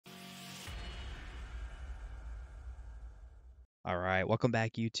All right, welcome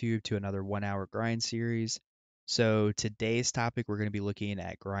back, YouTube, to another 1 hour grind series. So, today's topic, we're going to be looking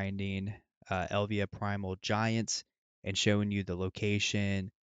at grinding Elvia Primal Giants and showing you the location,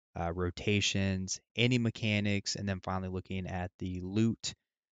 rotations, any mechanics, and then finally looking at the loot.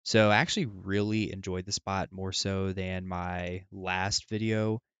 So, I actually really enjoyed the spot more so than my last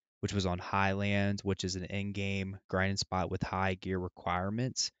video, which was on Highlands, which is an in game grinding spot with high gear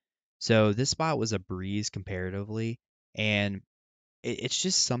requirements. So, this spot was a breeze comparatively. And it's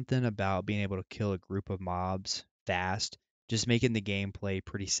just something about being able to kill a group of mobs fast, just making the gameplay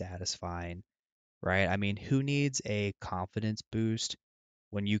pretty satisfying, right? I mean, who needs a confidence boost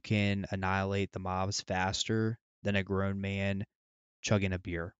when you can annihilate the mobs faster than a grown man chugging a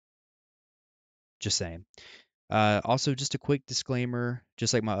beer? Just saying. Also, just a quick disclaimer,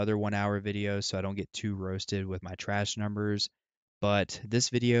 just like my other 1 hour videos, so I don't get too roasted with my trash numbers. But this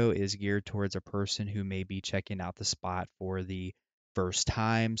video is geared towards a person who may be checking out the spot for the first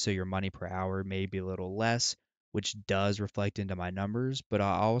time, so your money per hour may be a little less, which does reflect into my numbers. But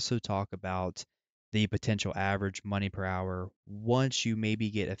I'll also talk about the potential average money per hour once you maybe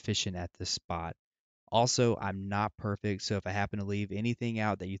get efficient at this spot. Also, I'm not perfect, so if I happen to leave anything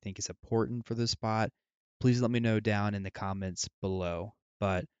out that you think is important for this spot, please let me know down in the comments below.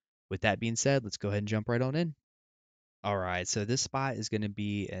 But with that being said, let's go ahead and jump right on in. All right, so this spot is going to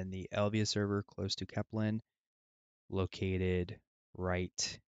be in the Elvia server close to Keplan, located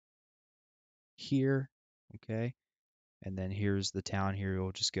right here. Okay, and then here's the town. Here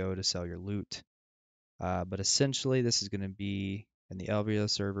you'll just go to sell your loot. But essentially, this is going to be in the Elvia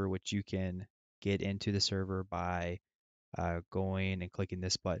server, which you can get into the server by going and clicking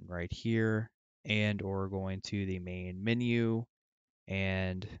this button right here, and or going to the main menu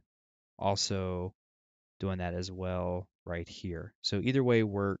and also doing that as well right here. So either way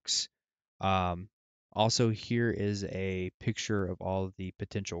works. Um, Also, here is a picture of all of the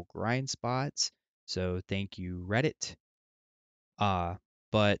potential grind spots. So thank you, Reddit. Uh,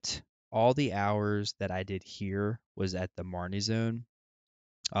 but all the hours that I did here was at the Marni zone,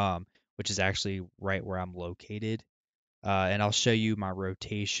 which is actually right where I'm located. And I'll show you my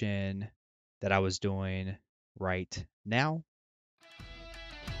rotation that I was doing right now.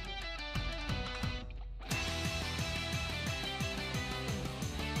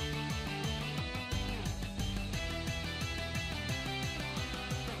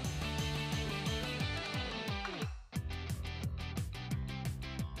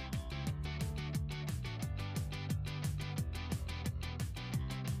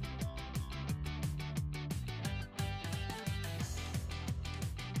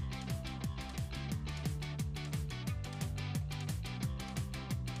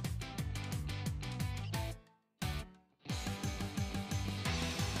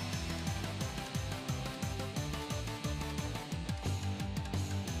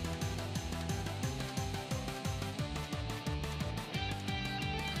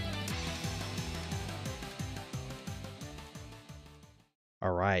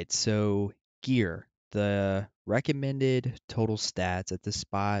 All right, so gear. The recommended total stats at this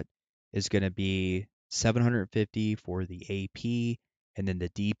spot is going to be 750 for the AP, and then the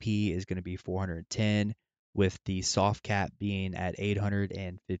DP is going to be 410, with the soft cap being at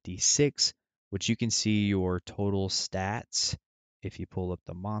 856, which you can see your total stats if you pull up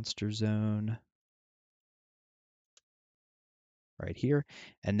the monster zone right here.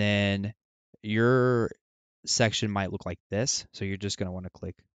 And then your section might look like this. So you're just going to want to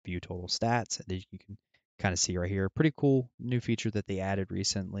click view total stats. And then you can kind of see right here. Pretty cool new feature that they added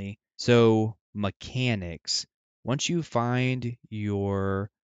recently. So mechanics. Once you find your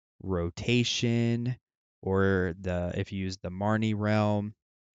rotation or if you use the Marni Realm,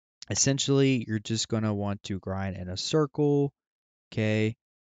 essentially you're just going to want to grind in a circle. Okay,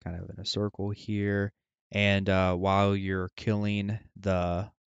 kind of in a circle here. And while you're killing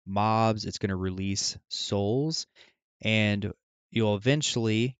the mobs, it's going to release souls, and you'll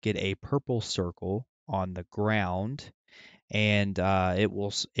eventually get a purple circle on the ground. And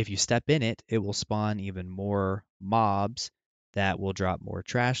if you step in it, it will spawn even more mobs that will drop more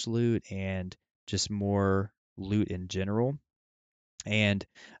trash loot and just more loot in general. And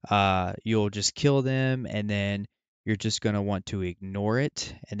you'll just kill them, and then you're just going to want to ignore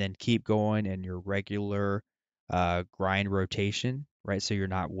it and then keep going in your regular grind rotation, right? So you're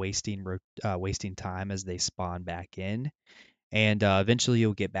not wasting time as they spawn back in. And eventually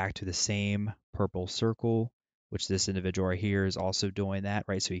you'll get back to the same purple circle, which this individual right here is also doing that,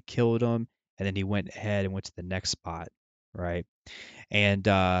 right? So he killed him, and then he went ahead and went to the next spot, right? And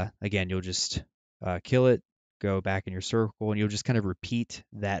again, you'll just kill it, go back in your circle, and you'll just kind of repeat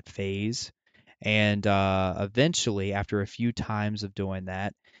that phase. And eventually, after a few times of doing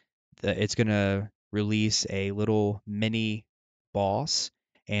that, it's going to release a little mini boss.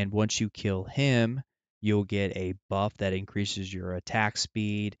 And once you kill him, you'll get a buff that increases your attack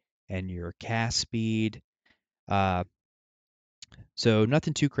speed and your cast speed. Uh, so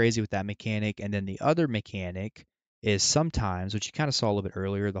nothing too crazy with that mechanic. And then the other mechanic is sometimes, which you kind of saw a little bit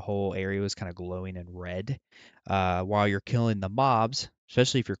earlier, the whole area was kind of glowing in red. While you're killing the mobs,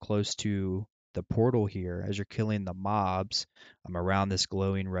 especially if you're close to the portal here, as you're killing the mobs around this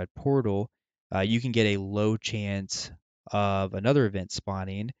glowing red portal, you can get a low chance of another event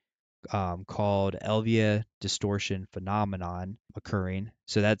spawning called Elvia distortion phenomenon occurring.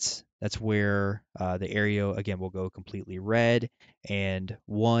 So that's where the area again will go completely red, and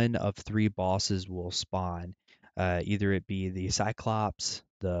one of three bosses will spawn. Either it be the Cyclops,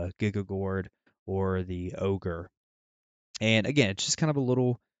 the Gigagord, or the Ogre. And again, it's just kind of a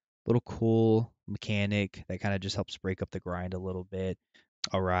little cool mechanic that kind of just helps break up the grind a little bit.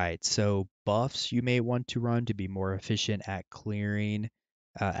 All right, so buffs you may want to run to be more efficient at clearing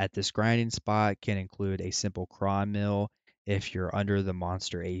at this grinding spot can include a simple cron mill if you're under the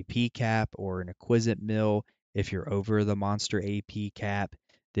monster AP cap, or an exquisite mill if you're over the monster AP cap.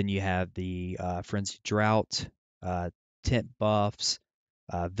 Then you have the frenzy drought, uh, tent buffs,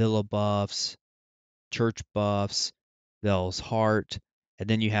 villa buffs, church buffs, Vel's Heart, and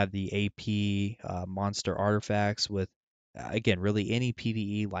then you have the AP monster artifacts with, again, really any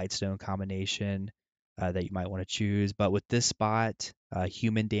PvE Lightstone combination that you might want to choose. But with this spot,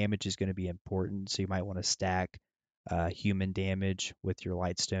 human damage is going to be important, so you might want to stack human damage with your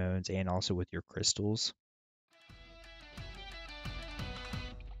Lightstones and also with your crystals.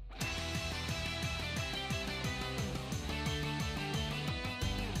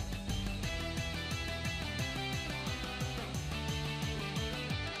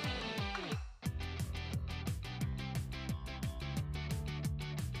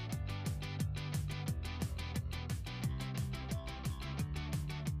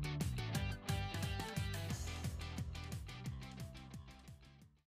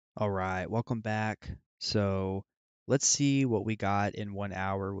 All right, welcome back. So let's see what we got in 1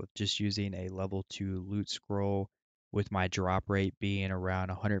 hour with just using a level 2 loot scroll, with my drop rate being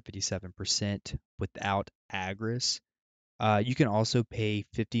around 157% without Agris. You can also pay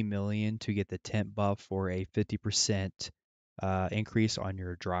 50 million to get the tent buff for a 50% increase on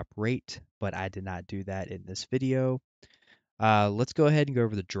your drop rate, but I did not do that in this video. Let's go ahead and go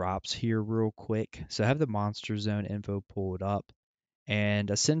over the drops here real quick. So I have the monster zone info pulled up. And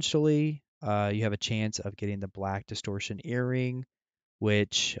essentially, you have a chance of getting the black distortion earring,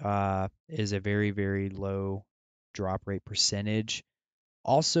 which is a very, very low drop rate percentage.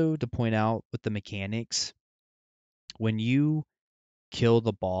 Also, to point out with the mechanics, when you kill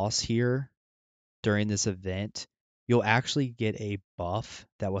the boss here during this event, you'll actually get a buff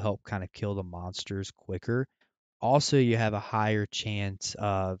that will help kind of kill the monsters quicker. Also, you have a higher chance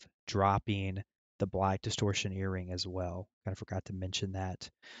of dropping the black distortion earring as well. Kind of forgot to mention that.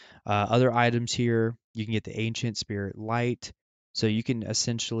 Other items here, you can get the Ancient Spirit Light. So you can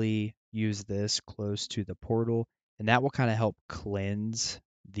essentially use this close to the portal, and that will kind of help cleanse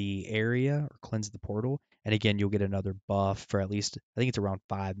the area or cleanse the portal. And again, you'll get another buff for at least, I think it's around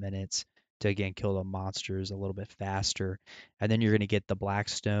 5 minutes to again kill the monsters a little bit faster. And then you're going to get the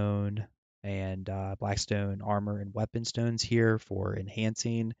Blackstone and Blackstone armor and weapon stones here for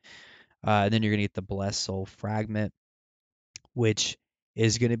enhancing. And then you're going to get the Blessed Soul Fragment, which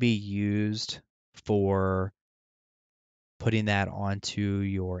is going to be used for putting that onto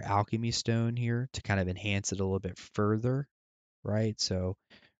your alchemy stone here to kind of enhance it a little bit further, right? So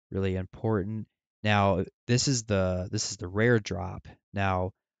really important. Now this is the rare drop.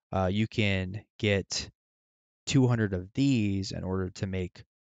 Now you can get 200 of these in order to make,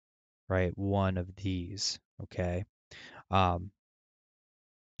 right, one of these. Okay. Um,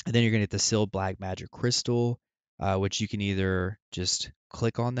 And then you're going to get the sealed black magic crystal, which you can either just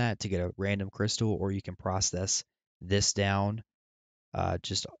click on that to get a random crystal, or you can process this down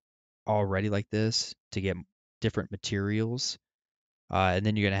just already like this to get different materials. And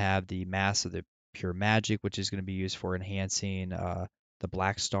then you're going to have the mass of the pure magic, which is going to be used for enhancing the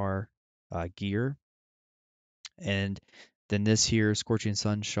black star gear. And then this here, scorching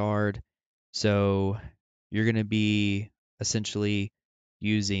sun shard. So you're going to be essentially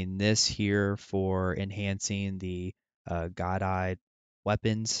using this here for enhancing the god-eyed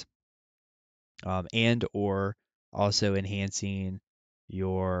weapons, and or also enhancing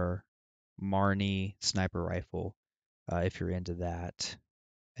your Marni sniper rifle if you're into that.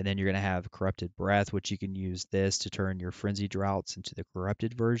 And then you're going to have corrupted breath, which you can use this to turn your frenzy droughts into the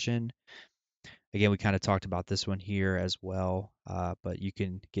corrupted version. Again, we kind of talked about this one here as well, but you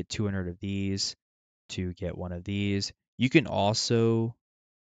can get 200 of these to get one of these. You can also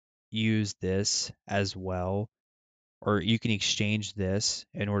use this as well, or you can exchange this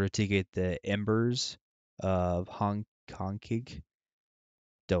in order to get the embers of Honkig.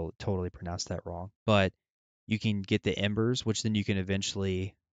 Don't totally pronounce that wrong, but you can get the embers, which then you can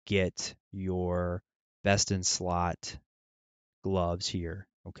eventually get your best in slot gloves here.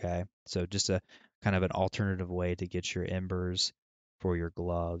 Okay, so just a kind of an alternative way to get your embers for your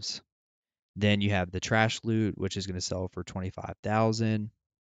gloves. Then you have the trash loot, which is going to sell for 25,000.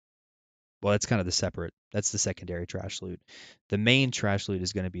 Well, that's kind of the separate. That's the secondary trash loot. The main trash loot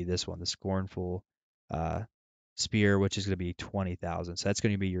is going to be this one, the scornful uh, spear, which is going to be 20,000. So that's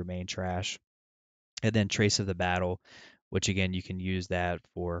going to be your main trash. And then trace of the battle, which again you can use that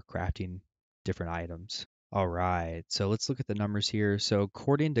for crafting different items. All right, so let's look at the numbers here. So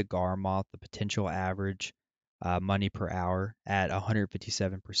according to Garmoth, the potential average money per hour at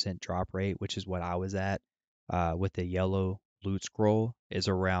 157% drop rate, which is what I was at with the yellow loot scroll, is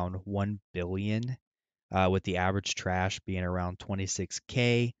around 1 billion, with the average trash being around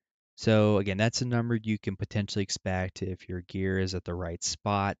 26K. So again, that's a number you can potentially expect if your gear is at the right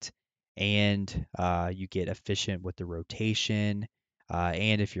spot and you get efficient with the rotation,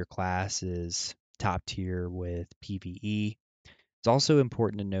 and if your class is top tier with PvE. It's also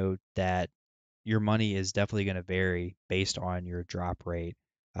important to note that your money is definitely going to vary based on your drop rate,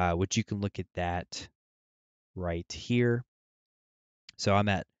 which you can look at that right here. So I'm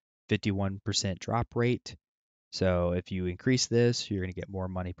at 51% drop rate. So if you increase this, you're going to get more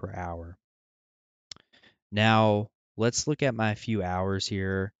money per hour. Now, let's look at my few hours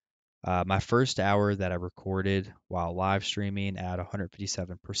here. My first hour that I recorded while live streaming at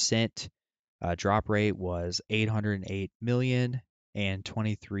 157% drop rate was 808 million and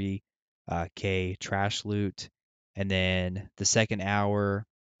 23 K trash loot. And then the second hour,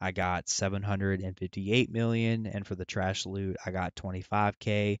 I got 758 million, and for the trash loot, I got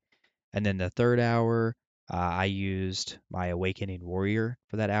 25K. And then the third hour, I used my Awakening Warrior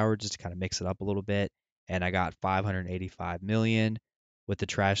for that hour just to kind of mix it up a little bit. And I got 585 million, with the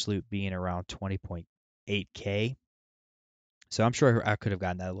trash loot being around 20.8K. So I'm sure I could have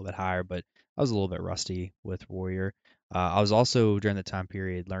gotten that a little bit higher, but I was a little bit rusty with Warrior. I was also during the time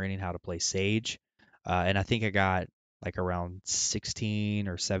period learning how to play Sage, and I think I got like around 16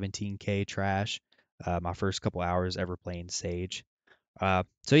 or 17K trash my first couple hours ever playing Sage.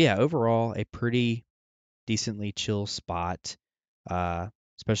 So yeah, overall a pretty decently chill spot, uh,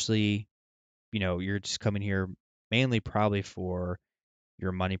 especially you're just coming here mainly probably for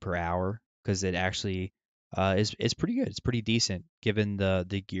your money per hour because it actually is pretty good. It's pretty decent given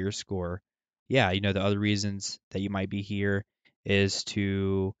the gear score. Yeah, the other reasons that you might be here is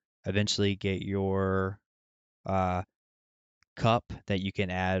to eventually get your uh, cup that you can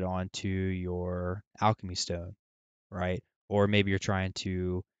add onto your alchemy stone, right? Or maybe you're trying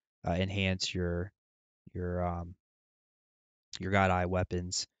to enhance your your god eye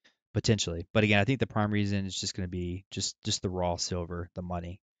weapons potentially. But again, I think the prime reason is just going to be just the raw silver, the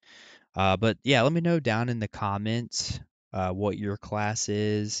money. But yeah, let me know down in the comments what your class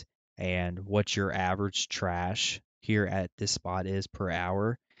is and what your average trash here at this spot is per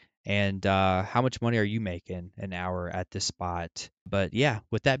hour, and how much money are you making an hour at this spot. But yeah,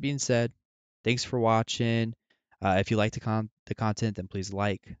 with that being said, thanks for watching. If you like the content, then please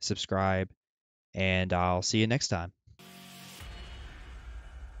like, subscribe, and I'll see you next time.